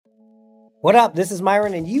What up? This is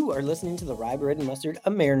Myron, and you are listening to the Rye Bread and Mustard, a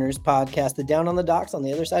Mariners podcast, the Down on the Docks on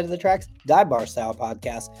the Other Side of the Tracks dive bar style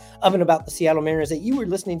podcast of and about the Seattle Mariners that you were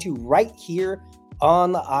listening to right here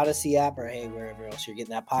on the Odyssey app, or hey, wherever else you're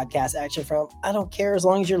getting that podcast action from. I don't care, as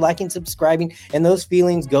long as you're liking, subscribing, and those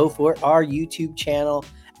feelings go for our YouTube channel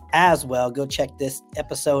as well. Go check this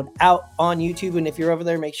episode out on YouTube, and if you're over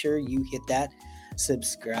there, make sure you hit that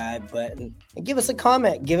subscribe button and give us a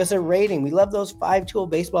comment, give us a rating. We love those 5-tool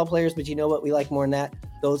baseball players, but you know what we like more than that?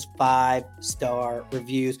 Those 5-star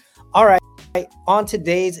reviews. All right, on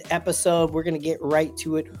today's episode, we're going to get right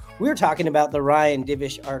to it. We're talking about the Ryan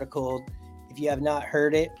Divish article. If you have not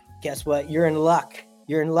heard it, guess what? You're in luck.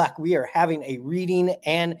 You're in luck. We are having a reading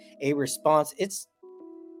and a response. It's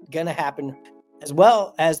going to happen as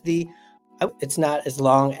well as it's not as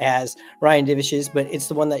long as Ryan Divish's, but it's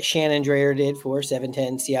the one that Shannon Drayer did for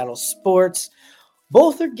 710 Seattle Sports.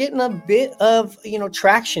 Both are getting a bit of,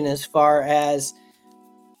 traction as far as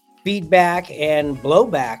feedback and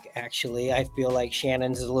blowback, actually. I feel like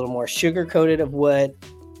Shannon's is a little more sugar-coated of what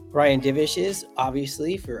Ryan Divish is,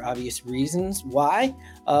 obviously, for obvious reasons why.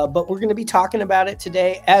 But we're going to be talking about it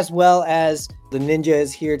today, as well as the Ninja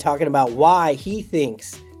is here talking about why he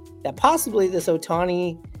thinks that possibly this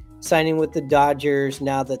Ohtani signing with the Dodgers,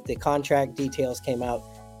 now that the contract details came out,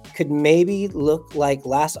 could maybe look like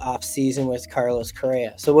last offseason with Carlos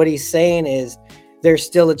Correa. So what he's saying is there's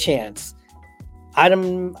still a chance.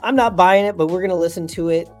 I'm not buying it, but we're going to listen to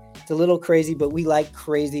it. It's a little crazy, but we like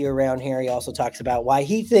crazy around here. He also talks about why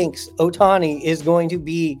he thinks Ohtani is going to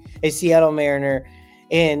be a Seattle Mariner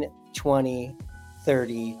in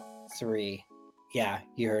 2033. Yeah,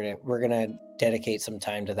 you heard it. We're going to dedicate some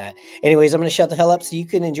time to that. Anyways, I'm going to shut the hell up so you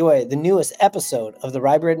can enjoy the newest episode of the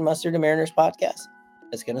Rye Bread and Mustard and Mariners podcast.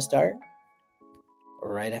 It's going to start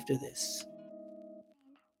right after this.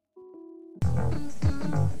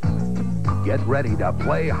 Get ready to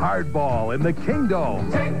play hardball in the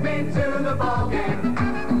Kingdom. Take me to the ball game.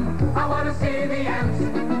 I want to see the Ants.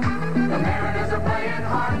 The Mariners are playing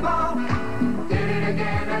hardball. Did it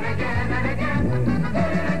again and again and again.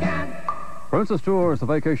 Did it again. Princess Tours, the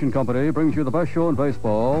vacation company, brings you the best show in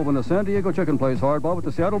baseball when the San Diego Chicken plays hardball with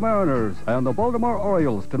the Seattle Mariners and the Baltimore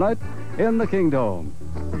Orioles tonight in the Kingdom.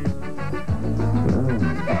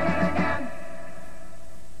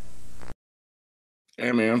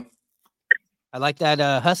 Hey, man. I like that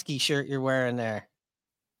Husky shirt you're wearing there.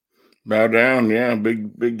 Bow down, yeah.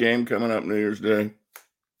 Big game coming up New Year's Day.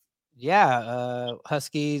 Yeah,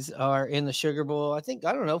 Huskies are in the Sugar Bowl. I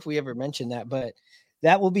don't know if we ever mentioned that, but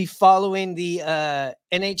that will be following the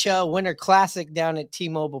NHL Winter Classic down at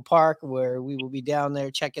T-Mobile Park, where we will be down there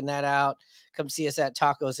checking that out. Come see us at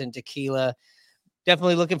Tacos and Tequila.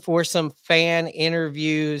 Definitely looking for some fan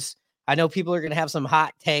interviews. I know people are going to have some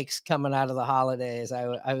hot takes coming out of the holidays,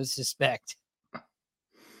 I would suspect.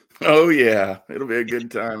 Oh, yeah. It'll be a good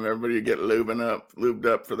time. Everybody get lubed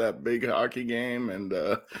up for that big hockey game and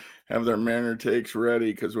have their Mariner takes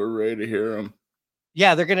ready because we're ready to hear them.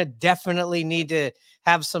 Yeah, they're going to definitely need to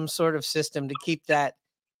have some sort of system to keep that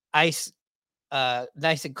ice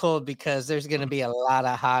nice and cold, because there's going to be a lot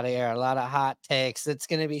of hot air, a lot of hot takes. It's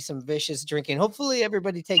going to be some vicious drinking. Hopefully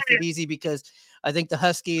everybody takes it easy, because I think the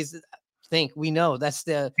Huskies we know that's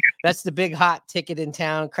the big hot ticket in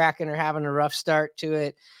town. Kraken are having a rough start to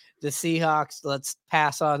it. The Seahawks, let's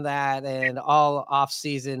pass on that. And all off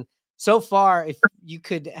season so far, if you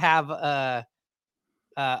could have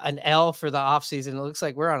an L for the offseason, it looks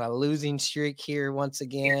like we're on a losing streak here once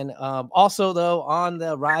again. Also, though, on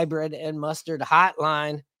the Rye Bread and Mustard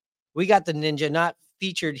hotline, we got the Ninja, not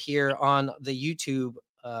featured here on the YouTube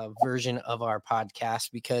version of our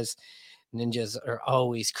podcast, because Ninjas are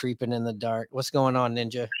always creeping in the dark. What's going on,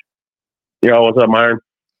 Ninja? Yo, what's up, Myron?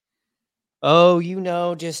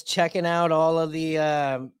 Oh, just checking out all of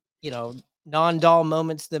the, non-dull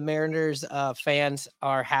moments the Mariners fans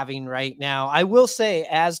are having right now. I will say,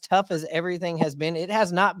 as tough as everything has been, it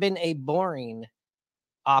has not been a boring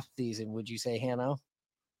off season. Would you say, Hanno?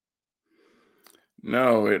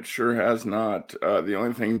 No, it sure has not. The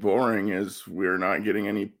only thing boring is we're not getting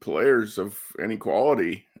any players of any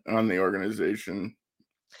quality on the organization.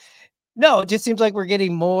 No, it just seems like we're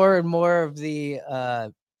getting more and more of the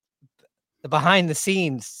behind the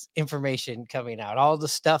scenes information coming out, all the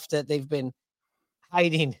stuff that they've been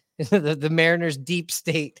hiding. the Mariners deep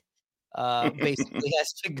state basically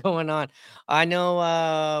has been going on. I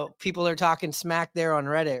know people are talking smack there on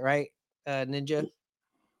Reddit, right, Ninja?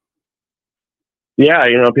 Yeah,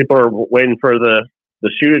 people are waiting for the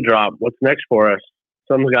shoe to drop. What's next for us?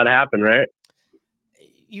 Something's got to happen, right?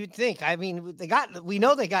 you'd think. I mean, we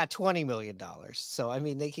know they got $20 million. So I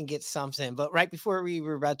mean, they can get something. But right before we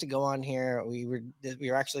were about to go on here, we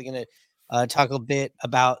were actually going to talk a bit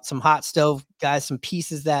about some hot stove guys, some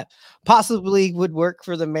pieces that possibly would work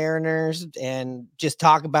for the Mariners, and just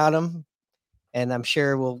talk about them. And I'm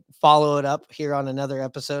sure we'll follow it up here on another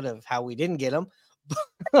episode of how we didn't get them.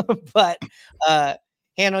 But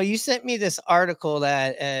Hanno, you sent me this article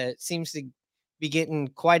that seems to be getting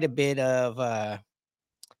quite a bit of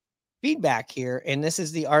feedback here, and this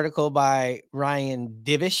is the article by Ryan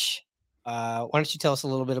Divish. Why don't you tell us a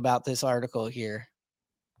little bit about this article here?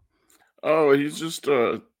 Oh, he's just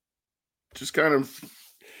kind of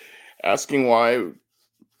asking why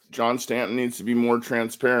John Stanton needs to be more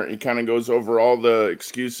transparent. He kind of goes over all the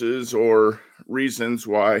excuses or reasons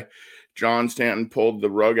why John Stanton pulled the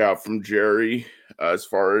rug out from Jerry as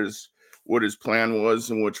far as what his plan was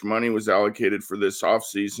and which money was allocated for this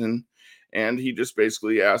offseason. And he just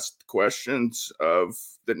basically asked questions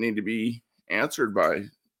that need to be answered by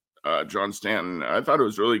John Stanton. I thought it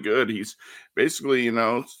was really good. He's basically,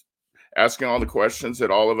 asking all the questions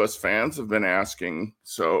that all of us fans have been asking.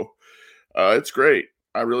 So it's great.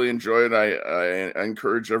 I really enjoy it. I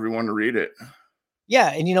encourage everyone to read it.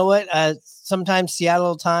 Yeah, and you know what? Sometimes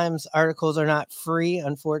Seattle Times articles are not free,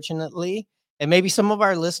 unfortunately, and maybe some of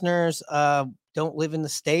our listeners don't live in the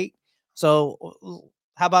state. So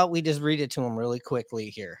how about we just read it to them really quickly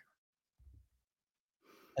here,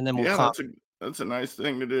 and then we'll that's a nice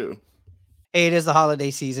thing to do. Hey, it is the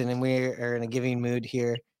holiday season, and we are in a giving mood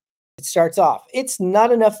here. It starts off. It's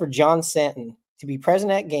not enough for John Stanton to be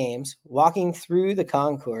present at games, walking through the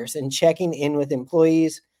concourse and checking in with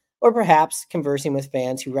employees, or perhaps conversing with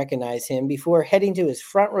fans who recognize him before heading to his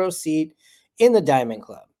front row seat in the Diamond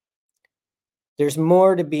Club. There's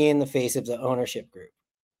more to being the face of the ownership group.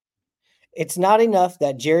 It's not enough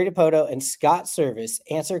that Jerry Dipoto and Scott Service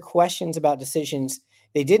answer questions about decisions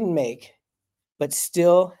they didn't make, but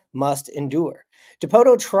still must endure.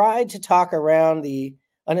 Dipoto tried to talk around the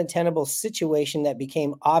unattainable situation that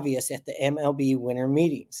became obvious at the MLB winter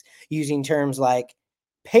meetings, using terms like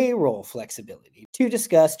payroll flexibility to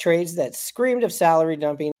discuss trades that screamed of salary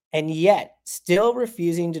dumping, and yet still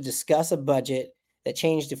refusing to discuss a budget that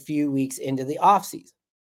changed a few weeks into the offseason.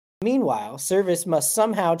 Meanwhile, Service must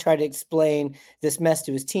somehow try to explain this mess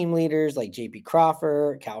to his team leaders like J.P.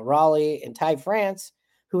 Crawford, Cal Raleigh, and Ty France,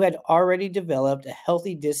 who had already developed a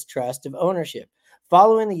healthy distrust of ownership,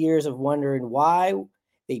 following the years of wondering why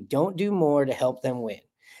they don't do more to help them win.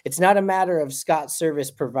 It's not a matter of Scott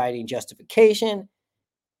Service providing justification.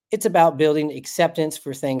 It's about building acceptance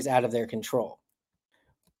for things out of their control.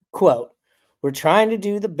 Quote, "We're trying to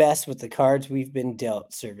do the best with the cards we've been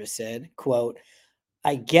dealt," Service said. Quote,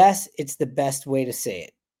 "I guess it's the best way to say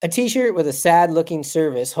it." A t-shirt with a sad-looking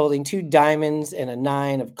Service holding 2 diamonds and a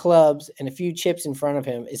 9 of clubs and a few chips in front of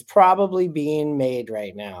him is probably being made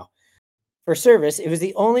right now. For Service, it was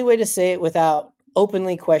the only way to say it without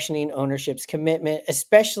openly questioning ownership's commitment,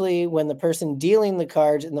 especially when the person dealing the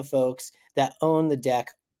cards and the folks that own the deck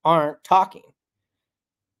aren't talking.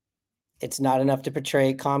 It's not enough to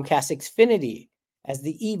portray Comcast Xfinity as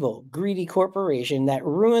the evil, greedy corporation that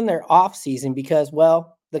ruined their offseason because,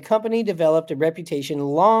 well, the company developed a reputation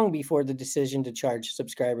long before the decision to charge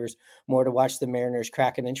subscribers more to watch the Mariners,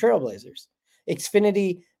 Kraken, and Trailblazers.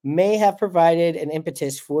 Xfinity may have provided an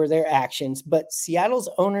impetus for their actions, but Seattle's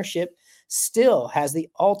ownership still has the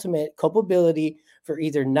ultimate culpability for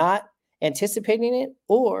either not anticipating it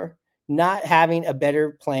or not having a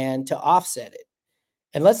better plan to offset it.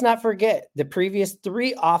 And let's not forget the previous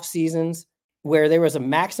 3 off seasons where there was a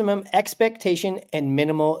maximum expectation and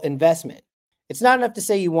minimal investment. It's not enough to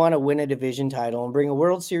say you want to win a division title and bring a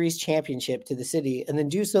World Series championship to the city and then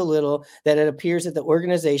do so little that it appears that the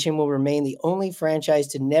organization will remain the only franchise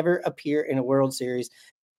to never appear in a World Series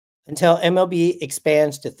until MLB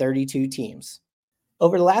expands to 32 teams.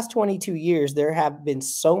 Over the last 22 years, there have been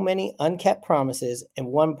so many unkept promises and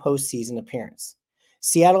one postseason appearance.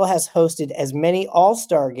 Seattle has hosted as many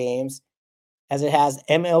all-star games as it has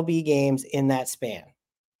MLB games in that span.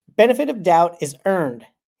 Benefit of doubt is earned,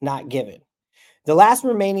 not given. The last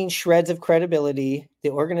remaining shreds of credibility the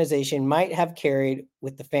organization might have carried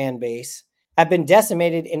with the fan base have been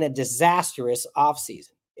decimated in a disastrous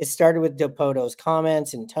offseason. It started with Dipoto's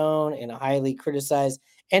comments and tone in a highly criticized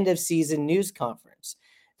end-of-season news conference.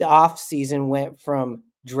 The offseason went from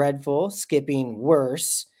dreadful, skipping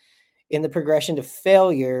worse, in the progression to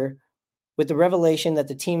failure, with the revelation that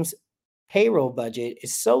the team's payroll budget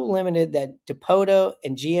is so limited that Dipoto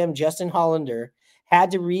and GM Justin Hollander had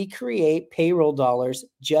to recreate payroll dollars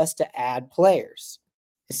just to add players.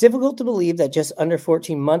 It's difficult to believe that just under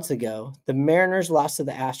 14 months ago, the Mariners lost to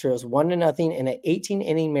the Astros 1-0 in an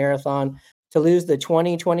 18-inning marathon to lose the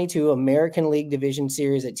 2022 American League Division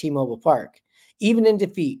Series at T-Mobile Park. Even in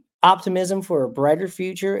defeat, optimism for a brighter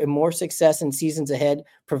future and more success in seasons ahead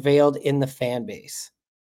prevailed in the fan base.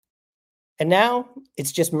 And now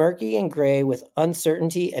it's just murky and gray with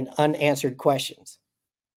uncertainty and unanswered questions.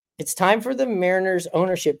 It's time for the Mariners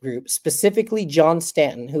ownership group, specifically John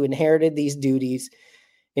Stanton, who inherited these duties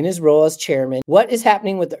in his role as chairman, what is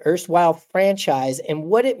happening with the erstwhile franchise and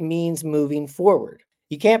what it means moving forward.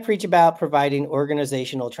 You can't preach about providing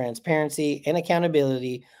organizational transparency and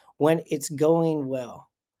accountability when it's going well,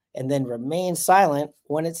 and then remain silent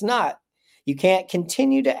when it's not. You can't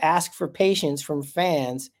continue to ask for patience from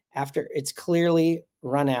fans after it's clearly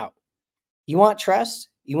run out. You want trust?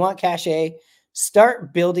 You want cachet?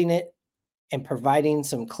 Start building it and providing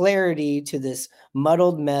some clarity to this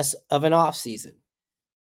muddled mess of an offseason.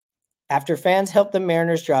 After fans helped the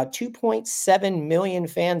Mariners draw 2.7 million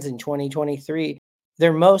fans in 2023,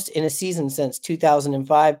 their most in a season since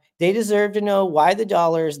 2005, they deserve to know why the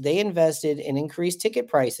dollars they invested in increased ticket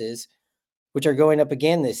prices, which are going up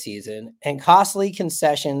again this season, and costly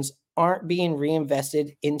concessions aren't being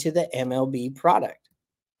reinvested into the MLB product.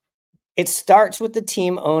 It starts with the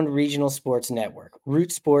team-owned regional sports network,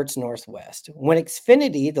 Root Sports Northwest. When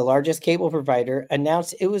Xfinity, the largest cable provider,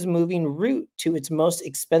 announced it was moving Root to its most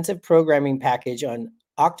expensive programming package on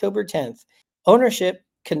October 10th, ownership,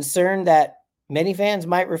 concerned that many fans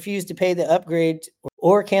might refuse to pay the upgrade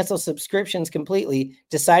or cancel subscriptions completely,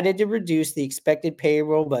 decided to reduce the expected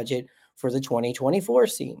payroll budget for the 2024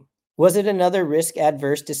 season. Was it another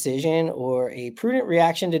risk-adverse decision or a prudent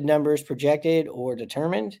reaction to numbers projected or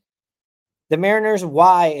determined? The Mariners'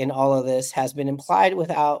 why in all of this has been implied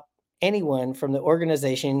without anyone from the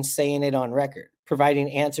organization saying it on record.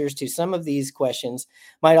 Providing answers to some of these questions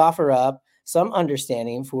might offer up some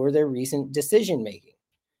understanding for their recent decision-making.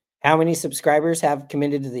 How many subscribers have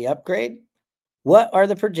committed to the upgrade? What are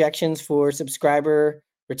the projections for subscriber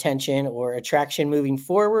retention or attraction moving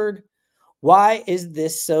forward? Why is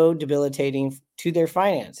this so debilitating to their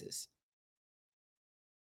finances?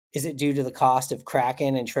 Is it due to the cost of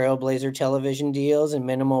Kraken and Trailblazer television deals and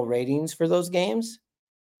minimal ratings for those games?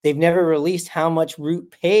 They've never released how much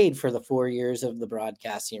Root paid for the 4 years of the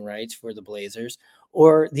broadcasting rights for the Blazers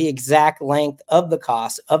or the exact length of the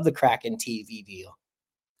cost of the Kraken TV deal.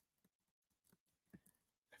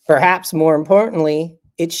 Perhaps more importantly,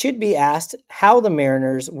 it should be asked how the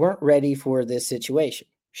Mariners weren't ready for this situation.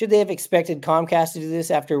 Should they have expected Comcast to do this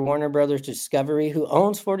after Warner Brothers Discovery, who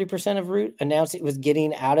owns 40% of Root, announced it was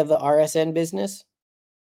getting out of the RSN business?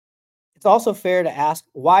 It's also fair to ask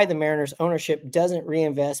why the Mariners ownership doesn't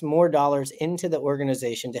reinvest more dollars into the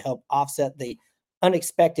organization to help offset the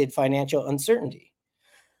unexpected financial uncertainty.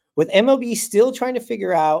 With MLB still trying to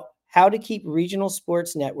figure out how to keep regional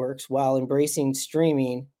sports networks while embracing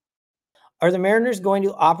streaming, are the Mariners going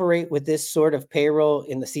to operate with this sort of payroll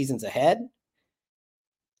in the seasons ahead?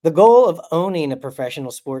 The goal of owning a professional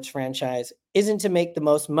sports franchise isn't to make the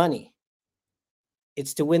most money.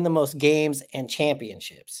 It's to win the most games and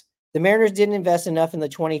championships. The Mariners didn't invest enough in the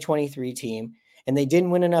 2023 team, and they didn't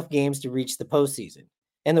win enough games to reach the postseason.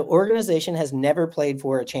 And the organization has never played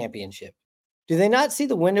for a championship. Do they not see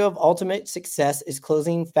the window of ultimate success is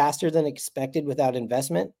closing faster than expected without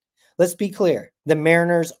investment? Let's be clear. The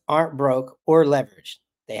Mariners aren't broke or leveraged.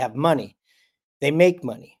 They have money. They make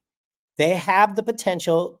money. They have the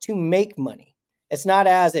potential to make money. It's not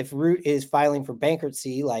as if Root is filing for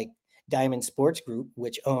bankruptcy like Diamond Sports Group,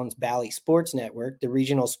 which owns Bally Sports Network, the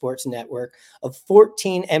regional sports network of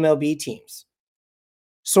 14 MLB teams.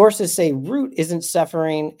 Sources say Root isn't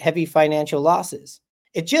suffering heavy financial losses.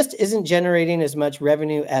 It just isn't generating as much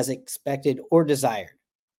revenue as expected or desired.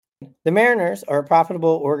 The Mariners are a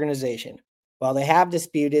profitable organization. While they have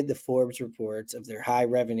disputed the Forbes reports of their high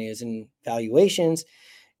revenues and valuations,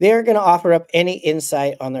 they aren't going to offer up any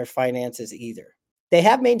insight on their finances either. They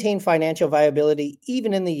have maintained financial viability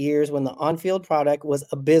even in the years when the on-field product was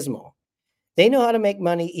abysmal. They know how to make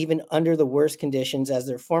money even under the worst conditions, as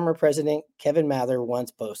their former president, Kevin Mather, once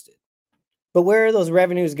boasted. But where are those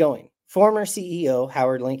revenues going? Former CEO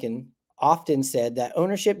Howard Lincoln often said that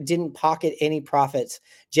ownership didn't pocket any profits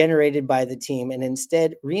generated by the team and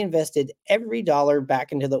instead reinvested every dollar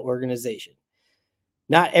back into the organization.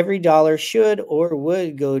 Not every dollar should or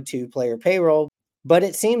would go to player payroll, but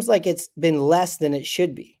it seems like it's been less than it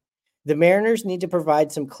should be. The Mariners need to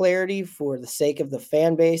provide some clarity for the sake of the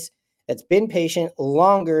fan base that's been patient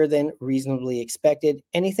longer than reasonably expected.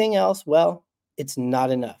 Anything else, well, it's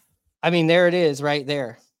not enough. I mean, there it is right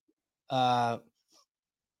there.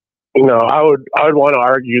 I would want to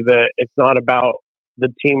argue that it's not about the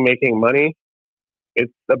team making money.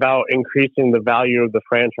 It's about increasing the value of the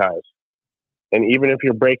franchise. And even if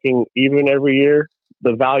you're breaking even every year,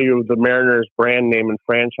 the value of the Mariners brand name and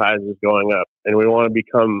franchise is going up. And we want to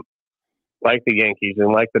become like the Yankees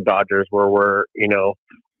and like the Dodgers, where we're,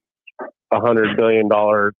 $100 billion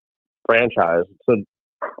franchise. So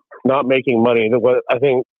not making money. What I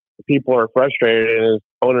think people are frustrated in is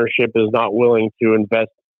ownership is not willing to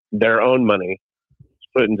invest their own money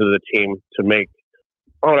put into the team to make.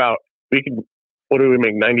 Oh, no, what did we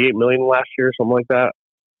make? 98 million last year, something like that.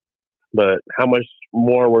 But how much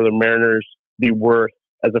more will the Mariners be worth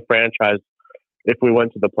as a franchise if we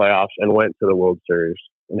went to the playoffs and went to the World Series?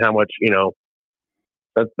 And how much,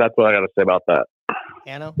 that's what I got to say about that.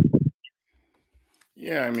 Anno?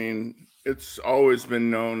 Yeah, I mean, it's always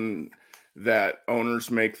been known that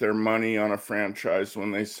owners make their money on a franchise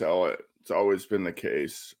when they sell it. It's always been the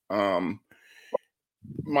case. You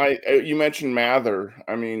mentioned Mather.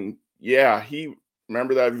 I mean, yeah,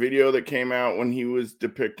 remember that video that came out when he was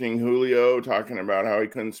depicting Julio, talking about how he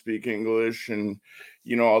couldn't speak English and,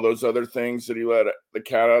 all those other things that he let the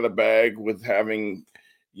cat out of the bag with having,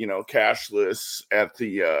 cashless at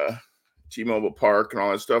the T-Mobile Park and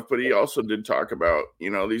all that stuff. But he also did talk about,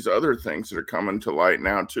 these other things that are coming to light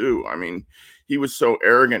now too. I mean, he was so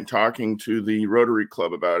arrogant talking to the Rotary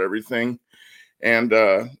Club about everything. And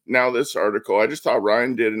now this article, I just thought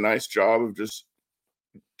Ryan did a nice job of just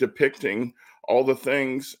depicting all the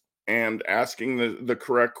things and asking the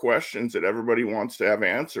correct questions that everybody wants to have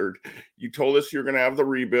answered. You told us you're going to have the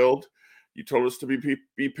rebuild. You told us to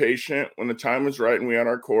be patient. When the time was right and we had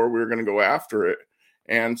our core, we were going to go after it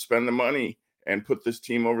and spend the money and put this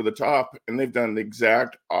team over the top. And they've done the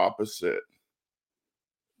exact opposite.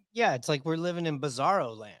 Yeah, it's like we're living in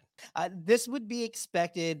bizarro land. This would be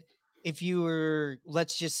expected if you were,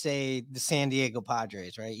 let's just say, the San Diego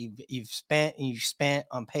Padres, right? You've spent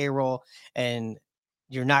on payroll and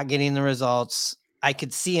you're not getting the results. I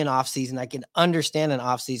could see an offseason. I can understand an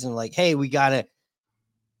offseason like, hey, we gotta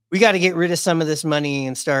get rid of some of this money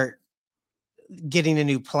and start getting a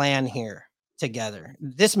new plan here together.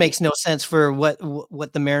 This makes no sense for what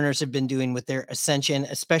the Mariners have been doing with their ascension,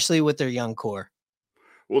 especially with their young core.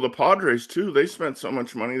 Well, the Padres, too, they spent so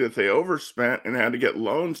much money that they overspent and had to get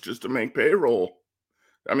loans just to make payroll.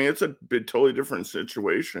 I mean, it's a totally different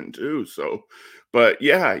situation, too. So, but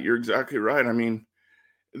yeah, you're exactly right. I mean,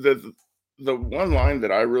 the one line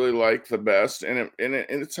that I really like the best, and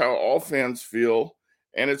it's how all fans feel,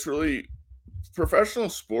 and it's really professional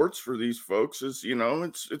sports for these folks is,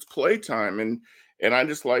 it's playtime. And I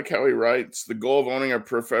just like how he writes, the goal of owning a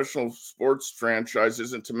professional sports franchise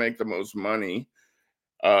isn't to make the most money.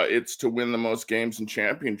 It's to win the most games and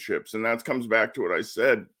championships. And that comes back to what I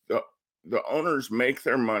said. The owners make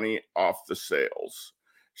their money off the sales.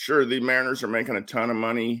 Sure, the Mariners are making a ton of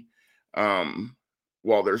money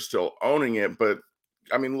while they're still owning it. But,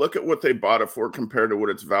 I mean, look at what they bought it for compared to what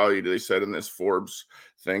it's valued. They said in this Forbes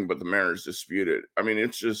thing, but the Mariners disputed. I mean,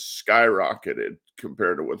 it's just skyrocketed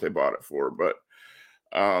compared to what they bought it for. But,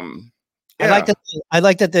 yeah. I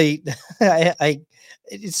like that they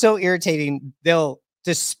it's so irritating. They'll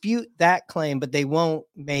dispute that claim, but they won't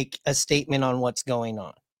make a statement on what's going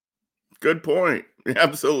on. Good point.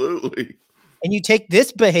 Absolutely. And you take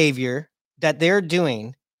this behavior that they're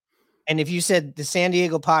doing, and if you said the San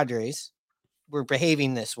Diego Padres were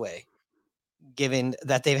behaving this way, given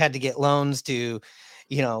that they've had to get loans to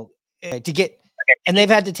get, and they've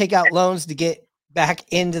had to take out loans to get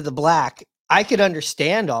back into the black, I could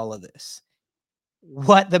understand all of this.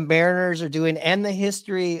 What the Mariners are doing and the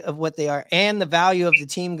history of what they are and the value of the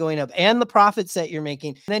team going up and the profits that you're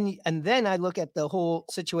making. And then I look at the whole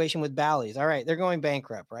situation with Bally's. All right, they're going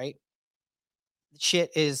bankrupt, right?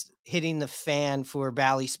 Shit is hitting the fan for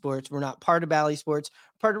Bally Sports. We're not part of Bally Sports,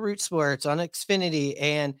 part of Root Sports on Xfinity,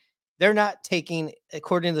 and they're not taking,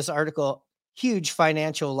 according to this article, huge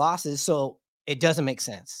financial losses. So it doesn't make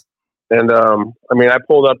sense. And I mean, I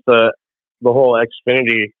pulled up the whole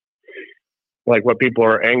Xfinity, like what people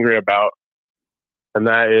are angry about, and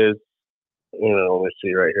that is, let me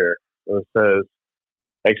see right here. It says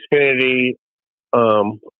Xfinity,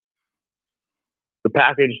 the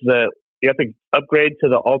package that you have to upgrade to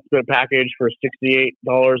the ultimate package for $68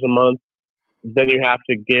 a month. Then you have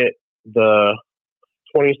to get the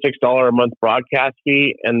 $26 a month broadcast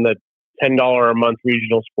fee and the $10 a month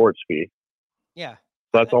regional sports fee. Yeah.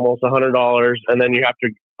 So that's almost $100. And then you have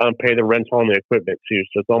to pay the rental on the equipment too.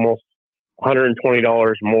 So it's almost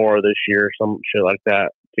 $120 more this year, some shit like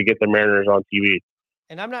that, to get the Mariners on TV.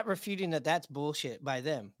 And I'm not refuting that that's bullshit by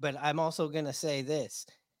them, but I'm also going to say this.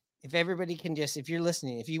 if everybody can just, if you're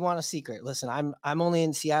listening, if you want a secret, listen, I'm only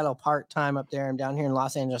in Seattle part-time up there. I'm down here in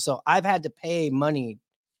Los Angeles. So I've had to pay money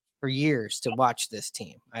for years to watch this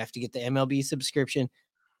team. I have to get the MLB subscription.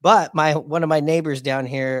 But one of my neighbors down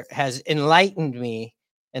here has enlightened me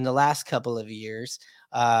in the last couple of years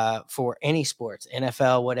for any sports,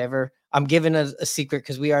 NFL, whatever. I'm giving a secret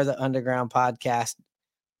because we are the Underground Podcast.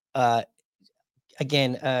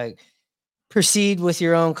 Again, proceed with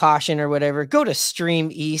your own caution or whatever. Go to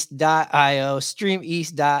streameast.io.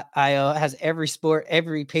 Streameast.io has every sport,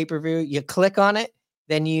 every pay-per-view. You click on it,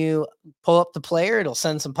 then you pull up the player. It'll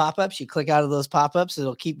send some pop-ups. You click out of those pop-ups.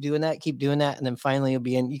 It'll keep doing that. And then finally you'll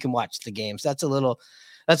be in. You can watch the games. That's a little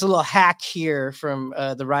hack here from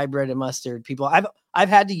the Rye Bread and Mustard people. I've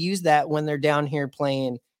had to use that when they're down here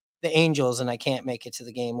playing the Angels and I can't make it to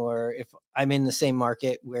the game, or if I'm in the same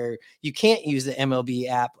market where you can't use the MLB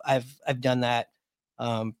app, I've done that.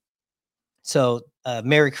 So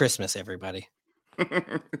Merry Christmas, everybody.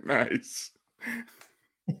 Nice.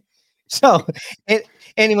 So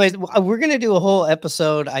anyways, we're going to do a whole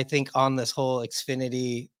episode, I think, on this whole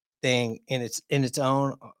Xfinity thing in its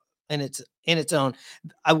own.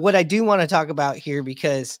 What I do want to talk about here,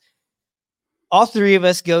 because all three of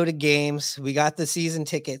us go to games. We got the season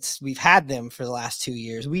tickets. We've had them for the last 2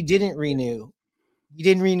 years. We didn't renew. We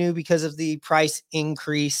didn't renew because of the price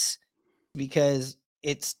increase, because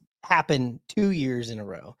it's happened 2 years in a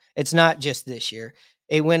row. It's not just this year.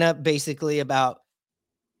 It went up basically about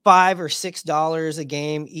 $5 or $6 a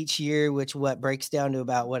game each year, which breaks down to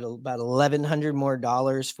about $1,100 more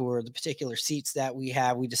dollars for the particular seats that we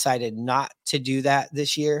have. We decided not to do that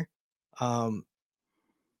this year.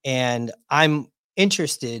 And I'm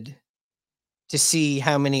interested to see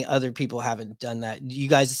how many other people haven't done that. You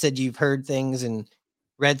guys said you've heard things and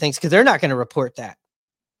read things, because they're not going to report that.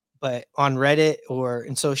 But on Reddit or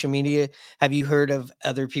in social media, have you heard of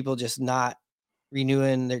other people just not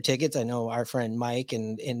renewing their tickets? I know our friend Mike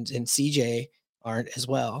and CJ aren't as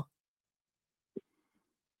well.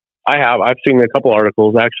 I have. I've seen a couple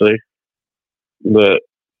articles actually.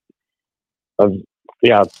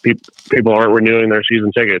 People aren't renewing their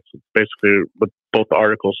season tickets. Basically, what both the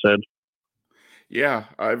articles said. Yeah,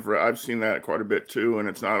 I've seen that quite a bit too, and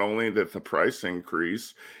it's not only that the price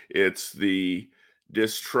increase; it's the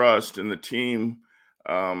distrust in the team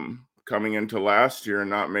coming into last year and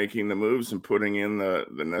not making the moves and putting in the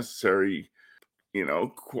necessary,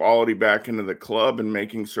 quality back into the club and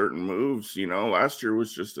making certain moves. Last year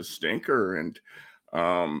was just a stinker, and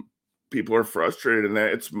people are frustrated, and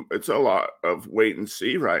that it's a lot of wait and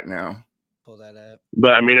see right now. Pull that up.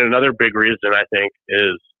 But I mean, another big reason I think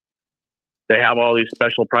is they have all these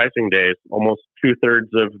special pricing days. Almost 2/3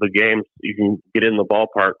 of the games you can get in the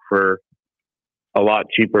ballpark for a lot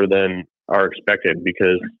cheaper than are expected,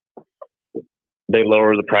 because they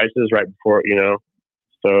lower the prices right before,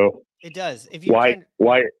 So it does. If you why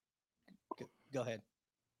go ahead.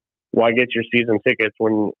 Why get your season tickets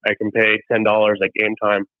when I can pay $10 at game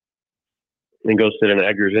time and go sit in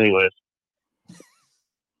Eggers anyways?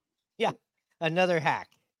 Yeah, another hack.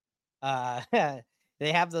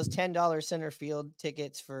 They have those $10 center field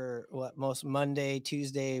tickets for most Monday,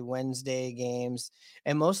 Tuesday, Wednesday games.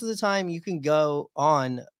 And most of the time you can go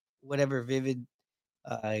on whatever Vivid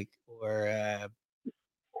or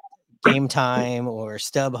Game Time or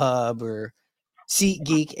StubHub or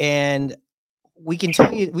SeatGeek. And we can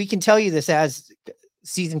tell you this as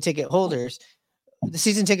season ticket holders. The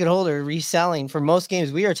season ticket holder reselling for most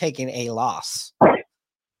games, we are taking a loss.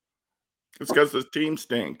 It's because the team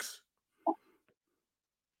stinks.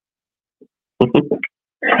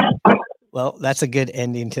 Well, that's a good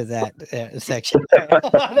ending to that section.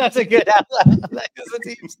 That's a good outlet.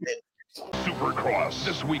 Supercross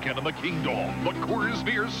this weekend in the Kingdom. The Coors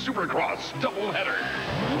Beer Supercross doubleheader.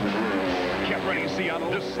 Get ready,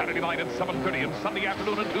 Seattle, this Saturday night at 7:30 and Sunday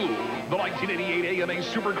afternoon at 2. The 1988 AMA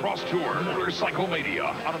Supercross Tour, Motorcycle Mania,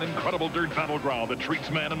 on an incredible dirt battleground that treats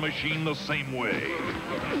man and machine the same way.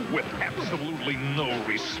 With absolutely no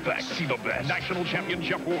respect. See the best. National champion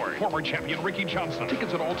Jeff Ward, former champion Ricky Johnson.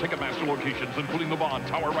 Tickets at all Ticketmaster locations, including the Bond,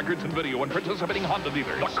 Tower Records and Video, and participating Honda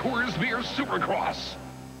dealers. The Coors Beer Supercross.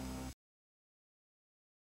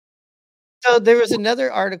 So there was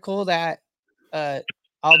another article that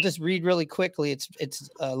I'll just read really quickly. It's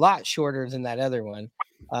a lot shorter than that other one.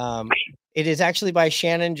 It is actually by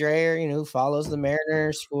Shannon Drayer, who follows the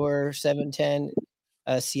Mariners for 710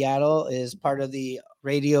 Seattle, is part of the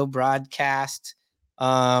radio broadcast.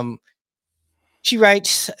 She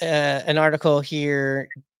writes an article here.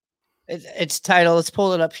 It's titled, let's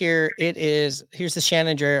pull it up here. Here's the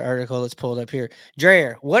Shannon Drayer article. Let's pull it up here.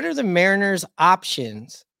 Drayer, what are the Mariners'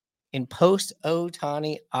 options in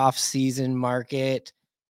post-Ohtani offseason market.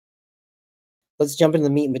 Let's jump into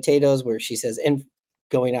the meat and potatoes where she says, and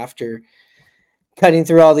going after cutting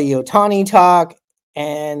through all the Ohtani talk.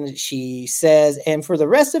 And she says, and for the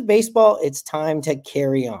rest of baseball, it's time to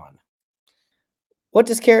carry on. What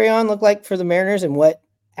does carry on look like for the Mariners, and what,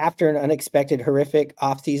 after an unexpected, horrific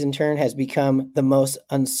offseason turn, has become the most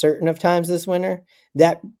uncertain of times this winter?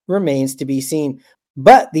 That remains to be seen.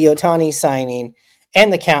 But the Ohtani signing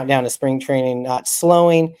and the countdown to spring training not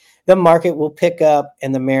slowing, the market will pick up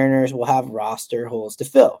and the Mariners will have roster holes to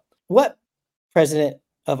fill. What President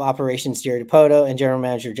of Operations Jerry Dipoto and General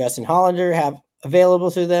Manager Justin Hollander have available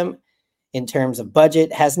to them in terms of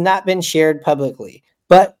budget has not been shared publicly,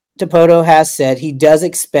 but Dipoto has said he does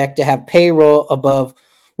expect to have payroll above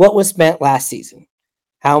what was spent last season.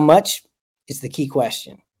 How much is the key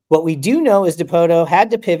question. What we do know is Dipoto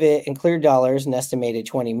had to pivot and clear dollars, an estimated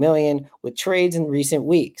 $20 million, with trades in recent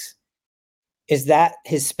weeks. Is that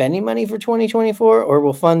his spending money for 2024, or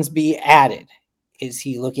will funds be added? Is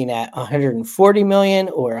he looking at 140 million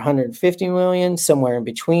or 150 million, somewhere in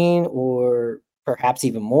between, or perhaps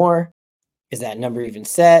even more? Is that number even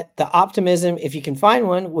set? The optimism, if you can find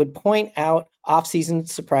one, would point out offseason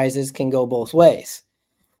surprises can go both ways.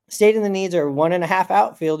 Stating the needs are 1.5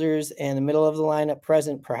 outfielders and the middle of the lineup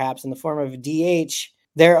present, perhaps in the form of a DH.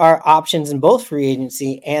 There are options in both free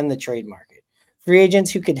agency and the trade market. Free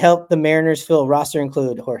agents who could help the Mariners fill a roster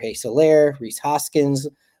include Jorge Soler, Rhys Hoskins,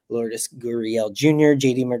 Lourdes Gurriel Jr.,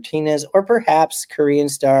 JD Martinez, or perhaps Korean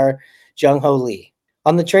star Jung-Ho Lee.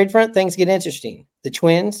 On the trade front, things get interesting. The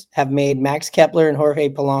Twins have made Max Kepler and Jorge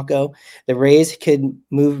Polanco. The Rays could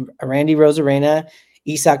move Randy Rosarena,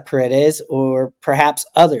 Isaac Paredes, or perhaps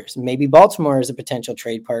others. Maybe Baltimore is a potential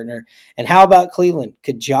trade partner. And how about Cleveland?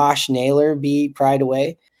 Could Josh Naylor be pried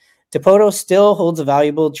away? Dipoto still holds a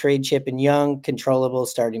valuable trade chip in young, controllable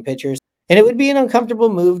starting pitchers, and it would be an uncomfortable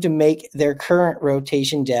move to make their current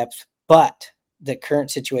rotation depth, but the current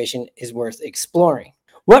situation is worth exploring.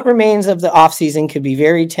 What remains of the offseason could be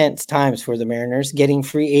very tense times for the Mariners. Getting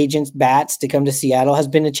free agents bats to come to Seattle has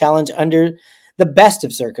been a challenge under the best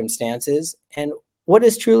of circumstances, and what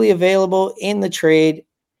is truly available in the trade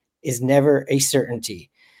is never a certainty.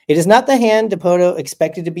 It is not the hand Dipoto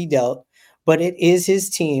expected to be dealt, but it is his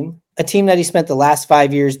team, a team that he spent the last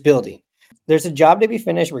 5 years building. There's a job to be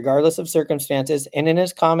finished regardless of circumstances, and in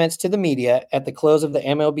his comments to the media at the close of the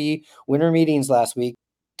MLB winter meetings last week,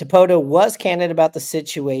 Dipoto was candid about the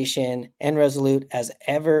situation and resolute as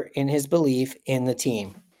ever in his belief in the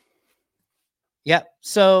team. Yep.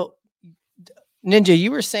 So, Ninja, you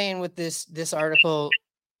were saying with this article,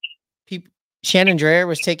 Shannon Drayer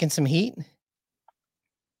was taking some heat.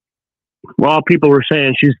 Well, people were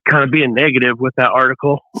saying she's kind of being negative with that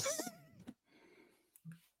article.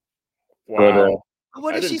 Wow.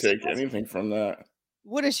 What I is didn't she take anything from that.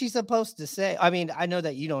 What is she supposed to say? I mean, I know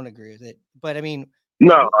that you don't agree with it, but I mean,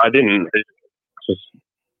 No, I didn't.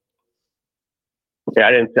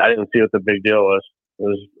 I didn't see what the big deal was. It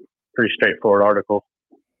was a pretty straightforward article.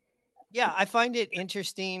 Yeah, I find it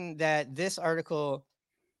interesting that this article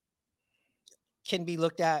can be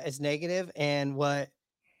looked at as negative, and what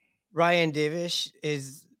Ryan Divish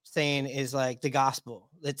is saying is like the gospel.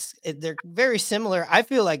 They're very similar. I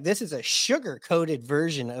feel like this is a sugar-coated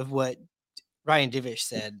version of what Ryan Divish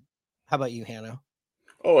said. How about you, Hannah?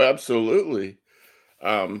 Oh, absolutely.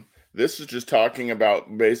 This is just talking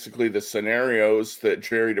about basically the scenarios that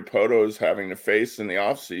Jerry Dipoto is having to face in the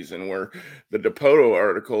offseason, where the Dipoto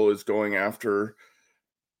article is going after,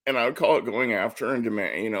 and I would call it going after and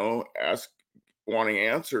demand, wanting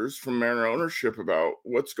answers from Mariner ownership about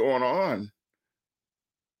what's going on.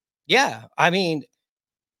 Yeah, I mean,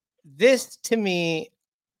 this to me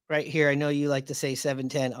right here, I know you like to say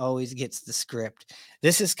 710 always gets the script.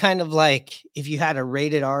 This is kind of like if you had a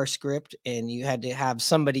rated R script and you had to have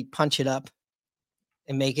somebody punch it up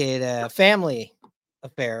and make it a family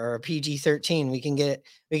affair or a PG-13.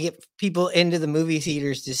 We get people into the movie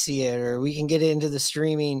theaters to see it, or we can get it into the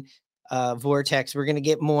streaming vortex. We're going to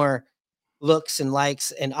get more looks and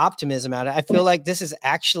likes and optimism out of it. I feel like this is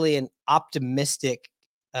actually an optimistic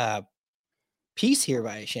piece here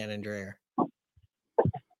by Shannon Drayer.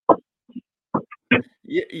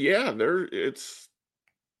 Yeah, it's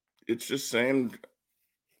just saying,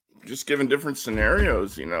 just giving different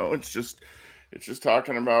scenarios, it's just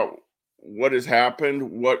talking about what has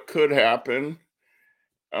happened, what could happen,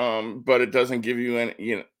 but it doesn't give you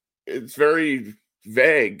any, it's very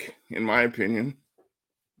vague, in my opinion.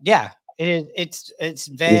 Yeah, it's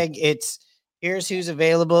vague. It's here's who's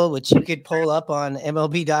available, which you could pull up on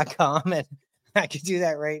MLB.com, and I could do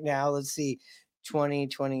that right now. Let's see,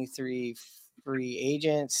 2023 free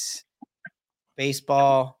agents,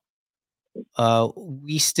 baseball.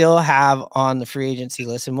 We still have on the free agency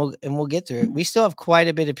list, and we'll get through it. We still have quite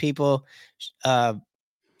a bit of people.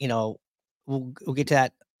 You know, we'll get to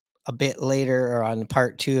that a bit later or on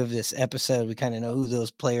part 2 of this episode. We kind of know who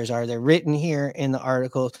those players are. They're written here in the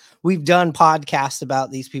articles. We've done podcasts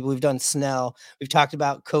about these people. We've done Snell. We've talked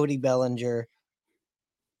about Cody Bellinger.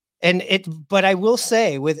 But I will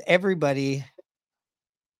say with everybody,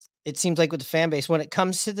 it seems like with the fan base, when it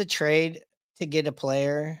comes to the trade to get a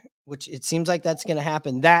player, which it seems like that's going to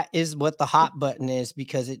happen, that is what the hot button is,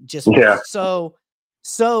 because it just was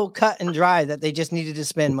so cut and dry that they just needed to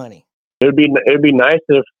spend money. It'd be nice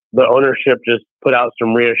if the ownership just put out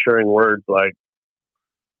some reassuring words like,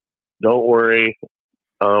 "Don't worry,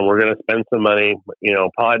 we're going to spend some money. You know,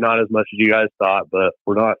 probably not as much as you guys thought, but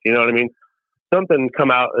we're not." You know what I mean? Something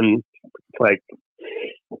come out and like,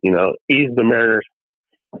 you know, ease the Mariners.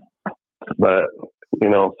 But you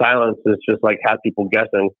know, silence is just like have people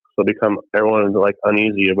guessing. So everyone's like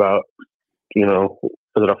uneasy about, you know,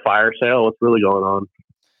 is it a fire sale? What's really going on?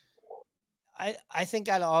 I think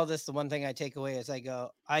out of all this, the one thing I take away is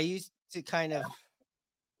I used to kind of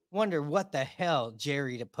wonder what the hell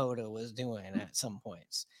Jerry DiPoto was doing at some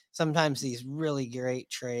points. Sometimes these really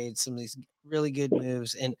great trades, some of these really good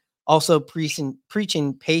moves, and also preaching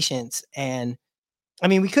patience. And I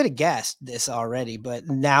mean, we could have guessed this already, but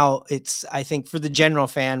now I think for the general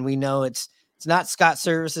fan, we know it's not Scott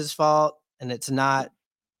Service's fault, and it's not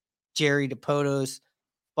Jerry DiPoto's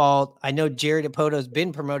fault. I know Jerry DiPoto's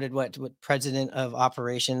been promoted what president of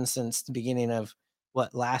operations since the beginning of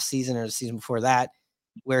last season or the season before that,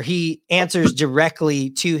 where he answers directly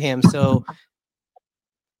to him. So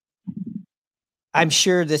I'm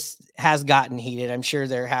sure this has gotten heated. I'm sure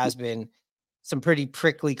there has been some pretty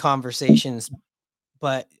prickly conversations,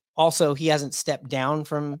 but also he hasn't stepped down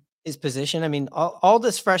from his position. I mean, all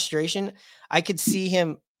this frustration, I could see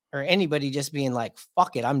him or anybody just being like,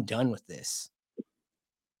 fuck it, I'm done with this,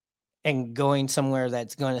 and going somewhere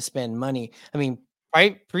that's going to spend money. I mean,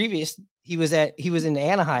 he was in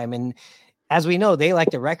Anaheim, and as we know, they like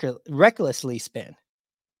to recklessly spend.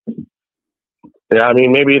 Yeah, I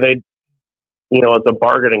mean, maybe they, you know, it's a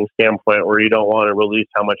bargaining standpoint where you don't want to release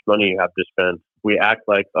how much money you have to spend. We act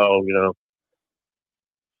like, oh, you know,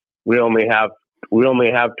 we only have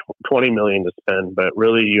 20 million to spend, but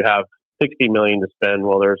really you have 60 million to spend.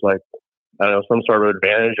 Well, there's like, I don't know, some sort of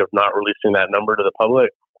advantage of not releasing that number to the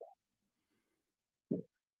public.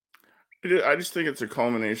 I just think it's a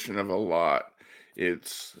culmination of a lot.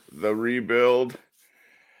 It's the rebuild,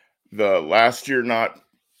 the last year not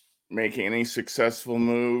making any successful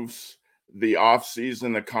moves, the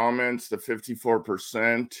offseason, the comments, the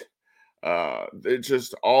 54%. It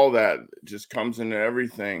just all that just comes into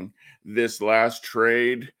everything. This last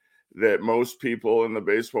trade that most people in the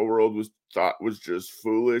baseball world thought was just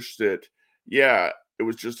foolish. That it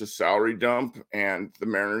was just a salary dump, and the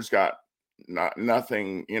Mariners got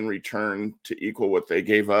nothing in return to equal what they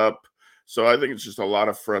gave up. So I think it's just a lot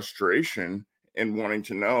of frustration and wanting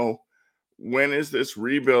to know, when is this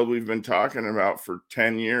rebuild we've been talking about for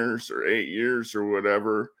 10 years or 8 years or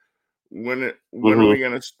whatever? When's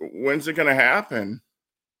it gonna happen?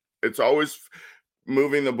 It's always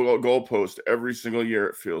moving the goalpost every single year,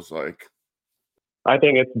 it feels like. I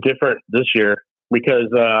think it's different this year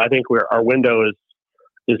because I think our window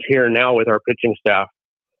is here now with our pitching staff.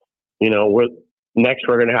 You know, we're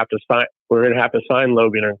going to have to sign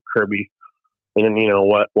Logan or Kirby, and then, you know,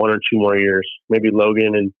 1 or 2 more years, maybe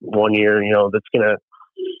Logan in 1 year. You know, that's going to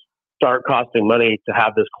start costing money to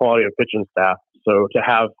have this quality of pitching staff. So to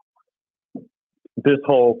have this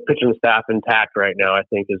whole pitching staff intact right now, I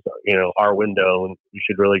think is, you know, our window, and we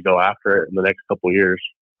should really go after it in the next couple of years.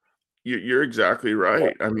 You're exactly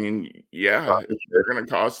right. I mean, they're going to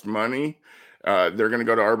cost money. They're going to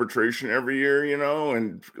go to arbitration every year, you know,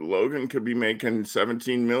 and Logan could be making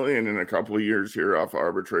 17 million in a couple of years here off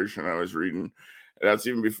arbitration. I was reading that's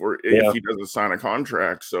even before if he doesn't sign a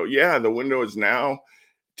contract. So the window is now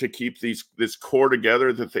to keep this core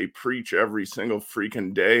together that they preach every single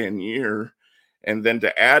freaking day and year, and then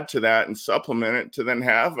to add to that and supplement it to then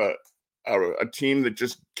have a team that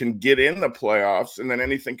just can get in the playoffs, and then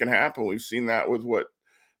anything can happen. We've seen that with what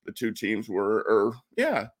the 2 teams were,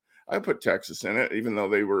 I put Texas in it, even though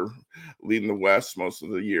they were leading the West most of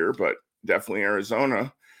the year, but definitely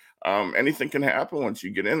Arizona. Anything can happen once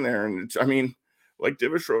you get in there. And I mean, like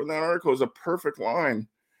Divish wrote in that article, is a perfect line.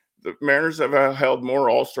 The Mariners have held more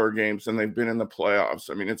All-Star games than they've been in the playoffs.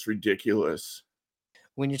 I mean, it's ridiculous.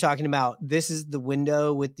 When you're talking about this is the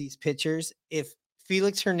window with these pitchers, if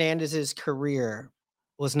Felix Hernandez's career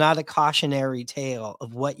was not a cautionary tale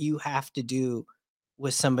of what you have to do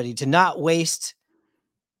with somebody to not waste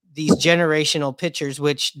these generational pitchers,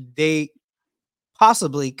 which they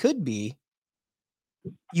possibly could be.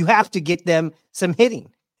 You have to get them some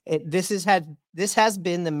hitting. This has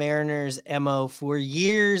been the Mariners' MO for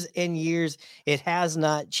years and years. It has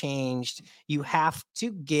not changed. You have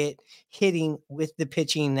to get hitting with the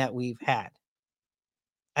pitching that we've had.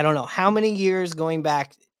 I don't know how many years going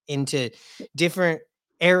back into different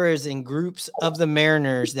eras and groups of the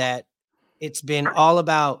Mariners that it's been all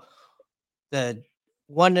about the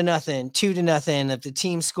 1-0, 2-0. If the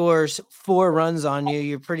team scores 4 runs on you,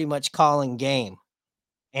 you're pretty much calling game.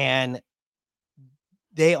 And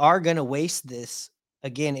they are going to waste this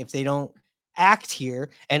again if they don't act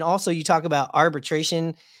here. And also, you talk about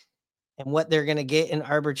arbitration and what they're going to get in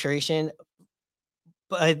arbitration.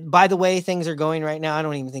 But by the way things are going right now, I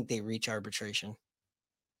don't even think they reach arbitration.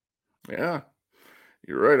 Yeah,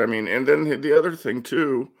 you're right. I mean, and then the other thing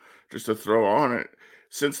too, just to throw on it,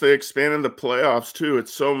 since they expanded the playoffs too,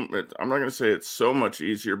 I'm not going to say it's so much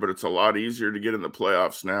easier, but it's a lot easier to get in the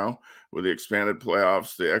playoffs now with the expanded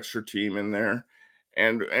playoffs, the extra team in there.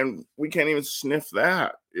 And we can't even sniff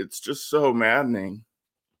that. It's just so maddening.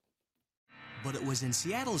 But it was in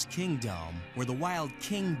Seattle's Kingdom where the Wild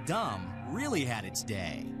Kingdom really had its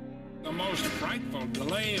day. The most frightful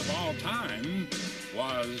delay of all time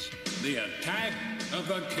was the attack of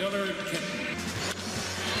the killer kitten.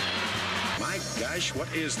 My gosh,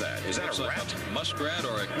 what is that? Is that a rat? Like a muskrat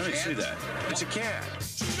or a cat? Let me see that. It's a cat.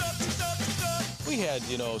 We had,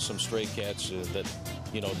 some stray cats that,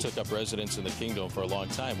 took up residence in the kingdom for a long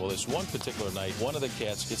time. Well, this one particular night, one of the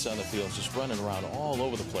cats gets on the field and just running around all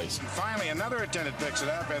over the place. Finally, another attendant picks it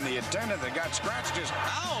up, and the attendant that got scratched just...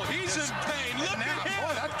 Ow, he's in pain. Look at him.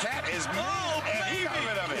 Boy, that cat is mad, and he got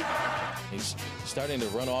rid of it. He's starting to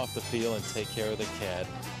run off the field and take care of the cat.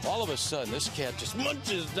 All of a sudden, this cat just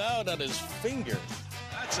munches down on his finger.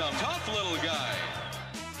 That's a tough little guy.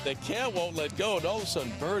 The cat won't let go, and all of a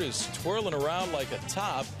sudden, Bird is twirling around like a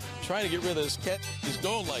top, trying to get rid of this cat. He's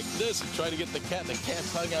going like this and trying to get the cat, and the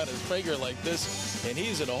cat's hung out his finger like this, and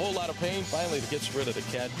he's in a whole lot of pain. Finally, he gets rid of the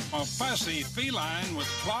cat. A fussy feline with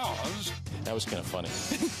claws. That was kind of funny.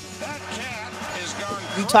 That cat is gone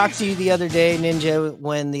crazy. We talked to you the other day, Ninja,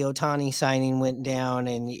 when the Ohtani signing went down,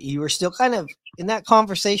 and you were still kind of in that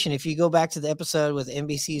conversation. If you go back to the episode with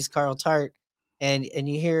NBC's Carl Tart, and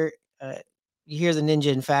you hear the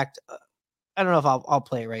Ninja. In fact, I don't know if I'll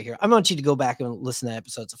play it right here. I want you to go back and listen to that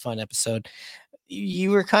episode. It's a fun episode.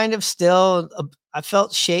 You were kind of still, I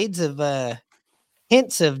felt shades of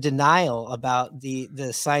hints of denial about the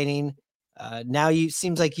signing. Now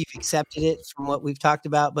seems like you've accepted it from what we've talked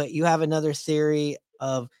about, but you have another theory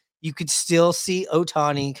of you could still see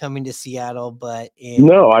Ohtani coming to Seattle, but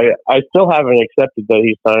no, I still haven't accepted that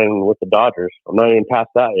he's signing with the Dodgers. I'm not even past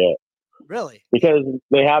that yet. Really? Because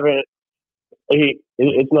they haven't.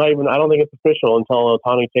 It's not even. I don't think it's official until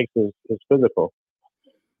Ohtani takes his physical.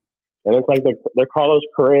 And it's like the Carlos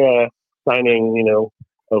Correa signing,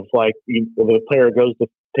 of like the player goes to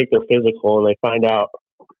take their physical and they find out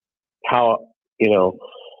how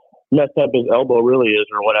messed up his elbow really is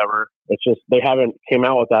or whatever. It's just they haven't came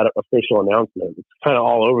out with that official announcement. It's kind of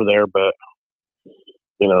all over there, but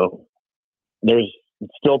there's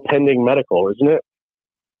still pending medical, isn't it?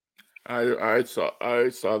 I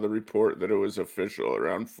saw the report that it was official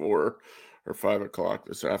around 4 or 5 o'clock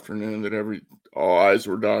this afternoon that all I's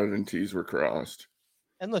were dotted and T's were crossed.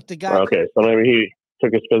 And look, the guy. Okay, so maybe he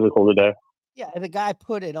took his physical today. Yeah, the guy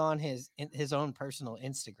put it on his own personal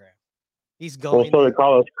Instagram. He's going. Well, so did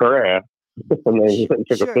Carlos Correa, and then he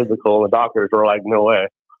took a physical, and the doctors were like, "No way."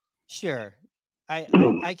 Sure,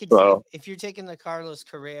 I could see if you're taking the Carlos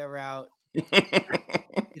Correa route.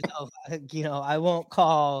 I won't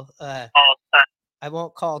call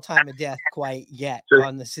time of death quite yet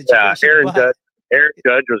on the situation. Yeah, Aaron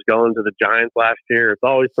Judge was going to the Giants last year. It's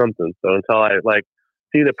always something. So until I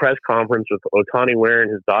see the press conference with Ohtani wearing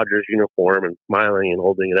his Dodgers uniform and smiling and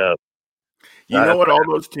holding it up. You know what all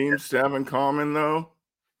those teams have in common though?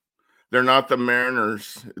 They're not the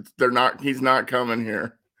Mariners. He's not coming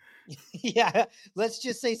here. Yeah, let's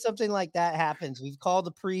just say something like that happens. We've called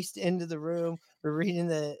the priest into the room. We're reading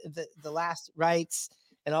the last rites,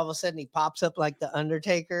 and all of a sudden he pops up like the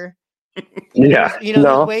Undertaker.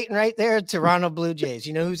 Who's waiting right there? Toronto Blue Jays.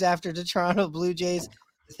 You know who's after the Toronto Blue Jays?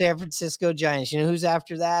 The San Francisco Giants. You know who's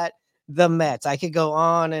after that? The Mets. I could go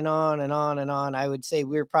on and on and on and on. I would say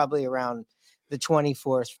we're probably around the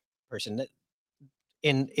 24th person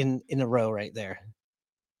in a row right there.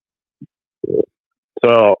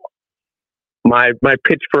 So my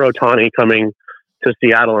pitch for Ohtani coming to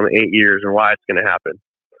Seattle in 8 years and why it's going to happen.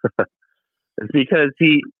 It's because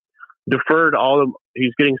he deferred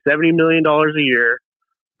he's getting $70 million a year,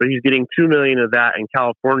 but he's getting $2 million of that in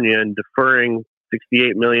California and deferring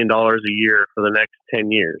 $68 million a year for the next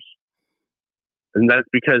 10 years. And that's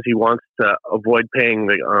because he wants to avoid paying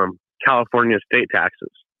the California state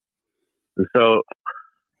taxes. And so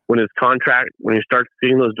when he starts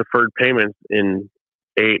getting those deferred payments in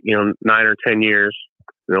 9 or 10 years,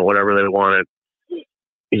 whatever they wanted,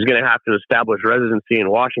 he's going to have to establish residency in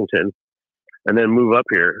Washington and then move up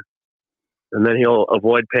here. And then he'll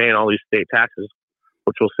avoid paying all these state taxes,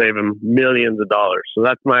 which will save him millions of dollars. So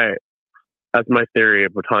that's my theory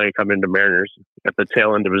of Ohtani coming to Mariners at the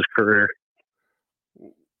tail end of his career.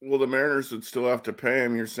 Well, the Mariners would still have to pay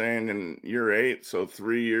him, you're saying, in year 8, so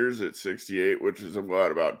 3 years at 68, which is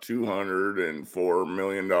about $204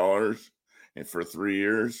 million and for 3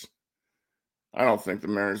 years. I don't think the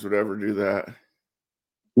Mariners would ever do that.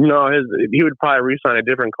 No, he would probably re-sign a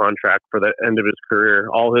different contract for the end of his career.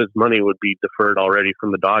 All his money would be deferred already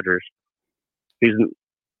from the Dodgers. He's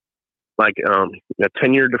like a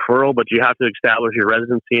 10-year deferral, but you have to establish your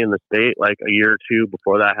residency in the state like a year or two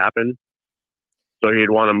before that happened. So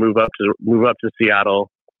he'd want to move up to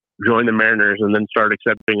Seattle, join the Mariners, and then start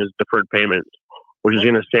accepting his deferred payments, which is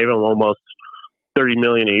going to save him almost $30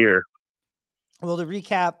 million a year. Well, to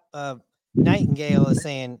recap, Nightingale is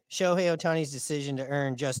saying Shohei Ohtani's decision to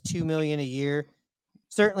earn just $2 million a year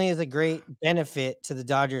certainly is a great benefit to the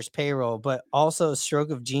Dodgers payroll, but also a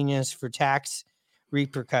stroke of genius for tax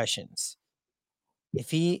repercussions. If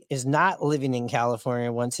he is not living in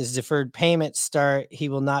California once his deferred payments start, he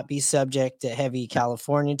will not be subject to heavy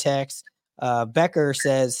California tax. Becker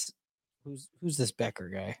says, who's this Becker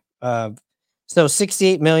guy? So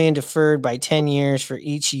 $68 million deferred by 10 years for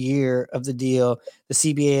each year of the deal. The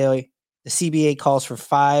CBA calls for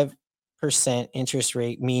 5% interest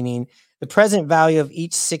rate, meaning the present value of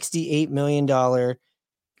each $68 million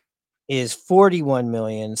is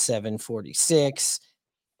 $41,746,000.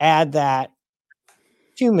 Add that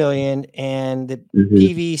 $2 million, and the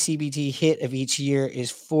PV CBT hit of each year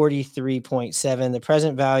is 43.7. The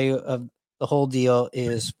present value of the whole deal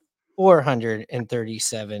is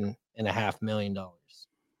 $437.5 million.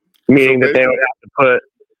 Meaning that they would have to put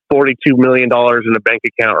 $42 million in a bank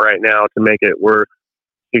account right now to make it worth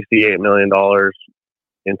 $68 million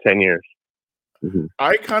in 10 years.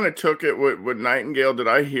 I kind of took it with Nightingale. Did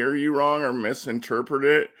I hear you wrong or misinterpret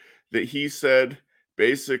it? That he said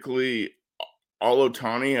basically all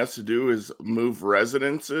Ohtani has to do is move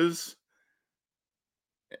residences.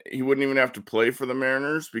 He wouldn't even have to play for the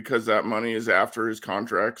Mariners because that money is after his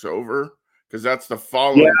contract's over. Because that's the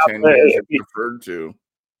following 10 years it's referred to.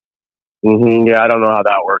 Yeah, I don't know how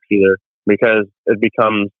that works either, because it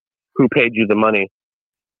becomes who paid you the money.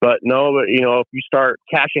 But if you start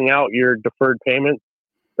cashing out your deferred payments,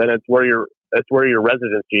 then that's where your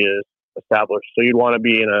residency is established. So you'd want to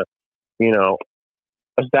be in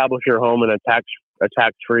establish your home in a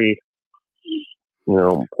tax-free,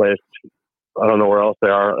 place. I don't know where else they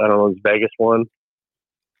are. I don't know, it's Vegas one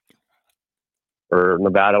or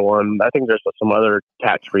Nevada one. I think there's some other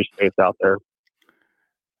tax-free states out there.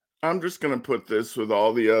 I'm just going to put this with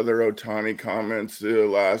all the other Ohtani comments the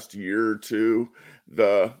last year or two.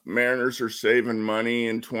 The Mariners are saving money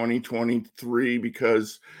in 2023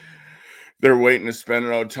 because they're waiting to spend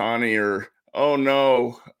an Ohtani, or, oh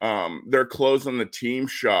no, they're closing the team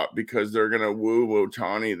shop because they're going to woo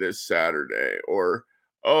Ohtani this Saturday. Or,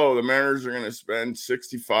 oh, the Mariners are going to spend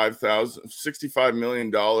 $65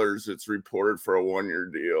 million. It's reported for a 1-year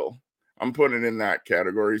deal. I'm putting it in that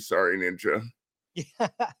category. Sorry, Ninja. Yeah.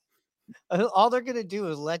 All they're going to do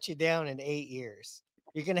is let you down in 8 years.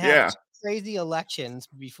 You're going to have crazy elections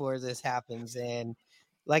before this happens. And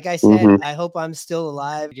like I said, I hope I'm still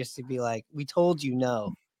alive just to be like, we told you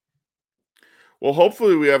no. Well,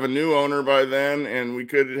 hopefully we have a new owner by then, and we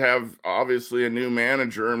could have obviously a new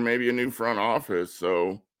manager and maybe a new front office.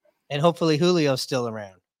 So, and hopefully Julio's still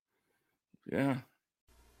around. Yeah.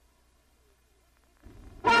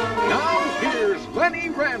 Now here's Lenny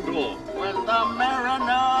Randall. When the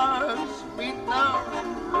Mariners beat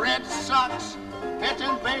the Red Sox,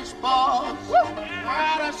 pitching baseballs,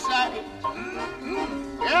 out of sight.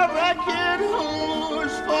 Every kid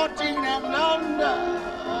who's 14 and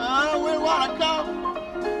under will want to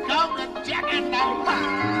come to Jacket Night.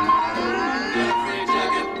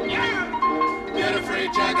 Get a free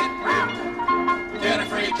jacket. Get a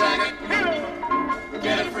free jacket.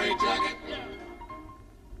 Get a free jacket.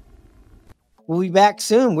 We'll be back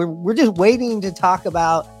soon. We're just waiting to talk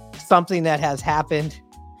about something that has happened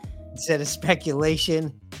instead of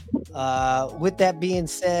speculation. With that being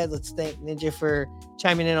said, let's thank Ninja for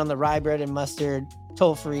chiming in on the Rye Bread and Mustard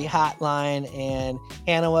toll-free hotline. And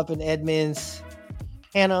Hanno up in Edmonds.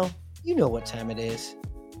 Hanno, you know what time it is.